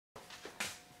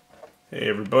Hey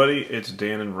everybody, it's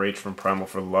Dan and Rach from Primal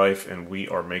for Life, and we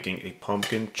are making a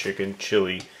pumpkin chicken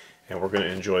chili, and we're going to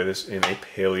enjoy this in a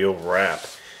paleo wrap.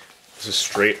 This is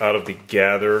straight out of the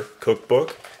Gather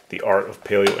cookbook, The Art of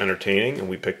Paleo Entertaining, and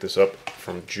we picked this up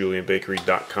from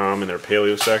julianbakery.com in their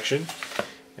paleo section.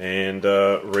 And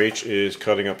Rach is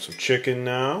cutting up some chicken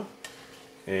now,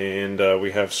 and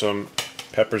we have some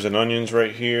peppers and onions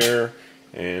right here,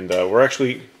 and we're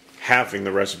actually halving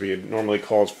the recipe. It normally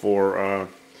calls for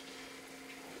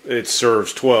it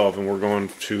serves 12, and we're going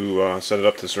to set it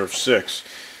up to serve 6.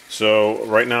 So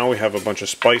right now we have a bunch of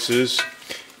spices,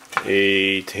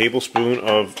 a tablespoon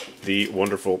of the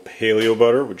wonderful paleo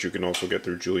butter, which you can also get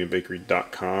through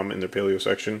julianbakery.com in their paleo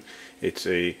section. It's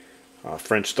a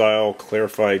French style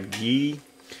clarified ghee.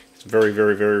 It's very,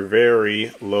 very, very,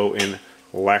 very low in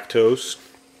lactose.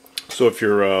 So if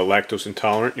you're lactose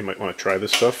intolerant, you might want to try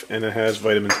this stuff. And it has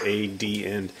vitamins A, D,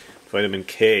 and vitamin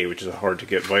K, which is a hard to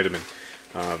get vitamin.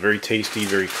 Very tasty,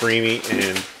 very creamy,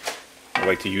 and I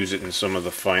like to use it in some of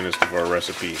the finest of our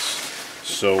recipes.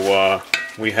 So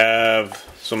we have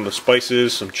some of the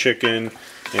spices, some chicken,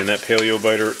 and that paleo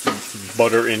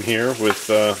butter in here with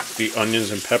the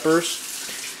onions and peppers.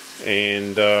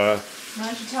 And why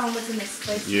don't you tell them what's in the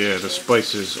spices? Yeah, the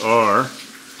spices are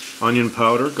onion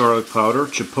powder, garlic powder,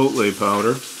 chipotle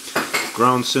powder,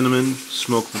 ground cinnamon,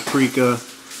 smoked paprika,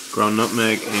 ground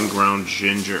nutmeg, and ground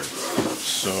ginger.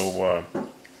 So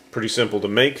pretty simple to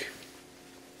make,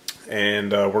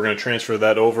 and we're going to transfer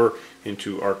that over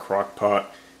into our crock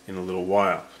pot in a little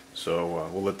while. So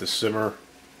we'll let this simmer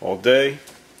all day,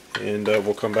 and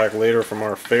we'll come back later from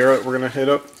our fare that we're going to hit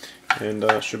up, and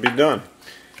should be done.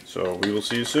 So we will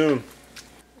see you soon.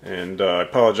 And I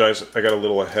apologize, I got a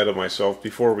little ahead of myself.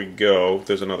 Before we go,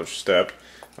 there's another step.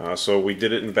 So we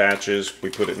did it in batches, we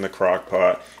put it in the crock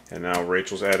pot, and now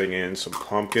Rachel's adding in some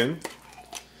pumpkin.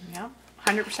 Yep,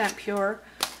 100% pure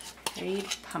made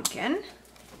pumpkin.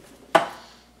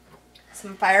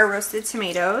 Some fire roasted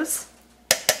tomatoes.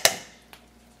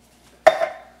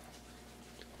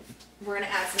 We're going to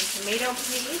add some tomato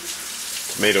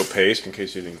paste. Tomato paste, in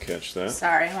case you didn't catch that.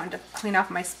 Sorry, I wanted to clean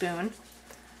off my spoon.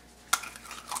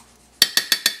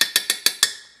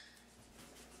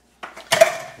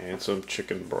 And some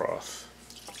chicken broth.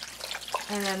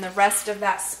 And then the rest of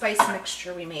that spice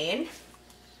mixture we made.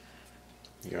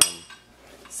 Yum.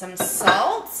 Some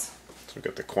salt. So we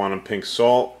got the Quantum Pink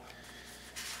salt,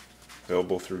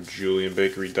 available through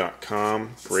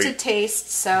julianbakery.com. Great. Just to taste,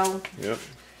 so. Yep.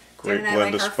 Great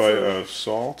blend of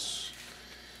salts.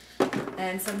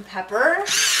 And some pepper.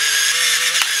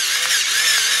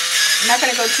 I'm not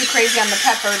going to go too crazy on the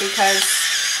pepper because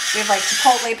we have like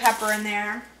chipotle pepper in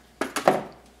there.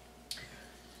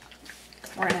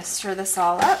 We're going to stir this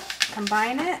all up,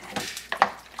 combine it.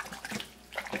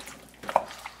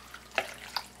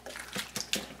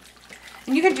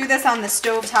 And you can do this on the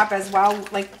stove top as well.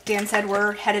 Like Dan said,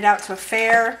 we're headed out to a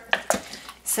fair.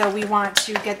 So we want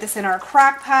to get this in our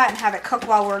crock pot and have it cook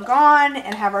while we're gone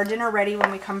and have our dinner ready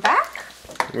when we come back.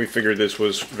 We figured this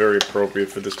was very appropriate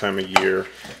for this time of year.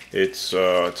 It's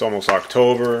almost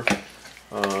October,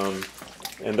 and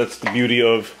that's the beauty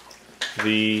of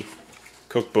the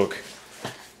cookbook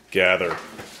Gather.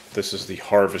 This is the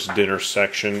harvest dinner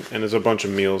section, and there's a bunch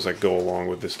of meals that go along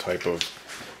with this type of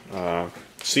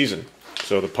season.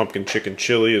 So the pumpkin chicken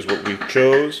chili is what we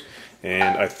chose,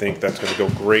 and I think that's going to go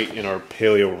great in our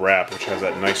paleo wrap, which has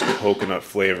that nice coconut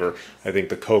flavor. I think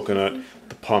the coconut,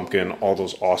 the pumpkin, all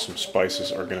those awesome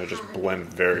spices are going to just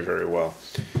blend very, very well.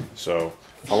 So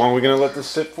how long are we going to let this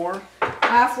sit for?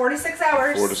 4 to 6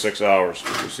 hours. 4 to 6 hours.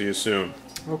 We'll see you soon.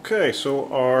 Okay,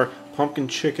 so our pumpkin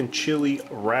chicken chili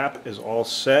wrap is all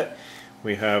set.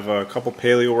 We have a couple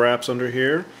paleo wraps under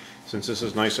here. Since this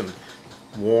is nice and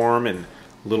warm and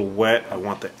a little wet, I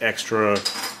want the extra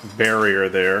barrier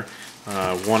there.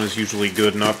 One is usually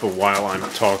good enough, but while I'm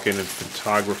talking and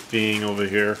photographying over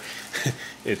here,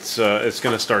 it's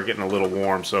going to start getting a little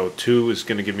warm. So 2 is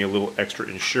going to give me a little extra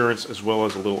insurance as well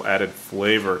as a little added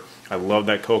flavor. I love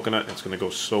that coconut. It's going to go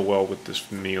so well with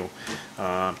this meal.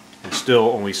 And still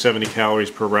only 70 calories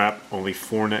per wrap, only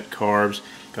 4 net carbs.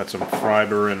 Got some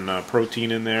fiber and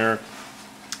protein in there.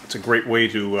 It's a great way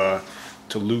to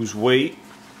lose weight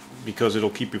because it'll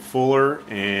keep you fuller,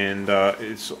 and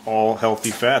it's all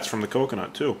healthy fats from the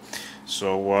coconut too.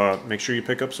 So make sure you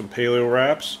pick up some paleo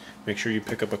wraps. Make sure you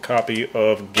pick up a copy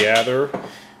of Gather,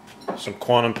 some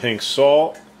Quantum Pink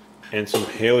salt, and some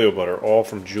paleo butter, all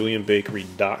from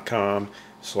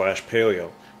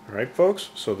julianbakery.com/paleo. Alright folks,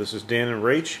 so this is Dan and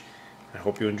Rach. I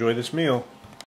hope you enjoy this meal.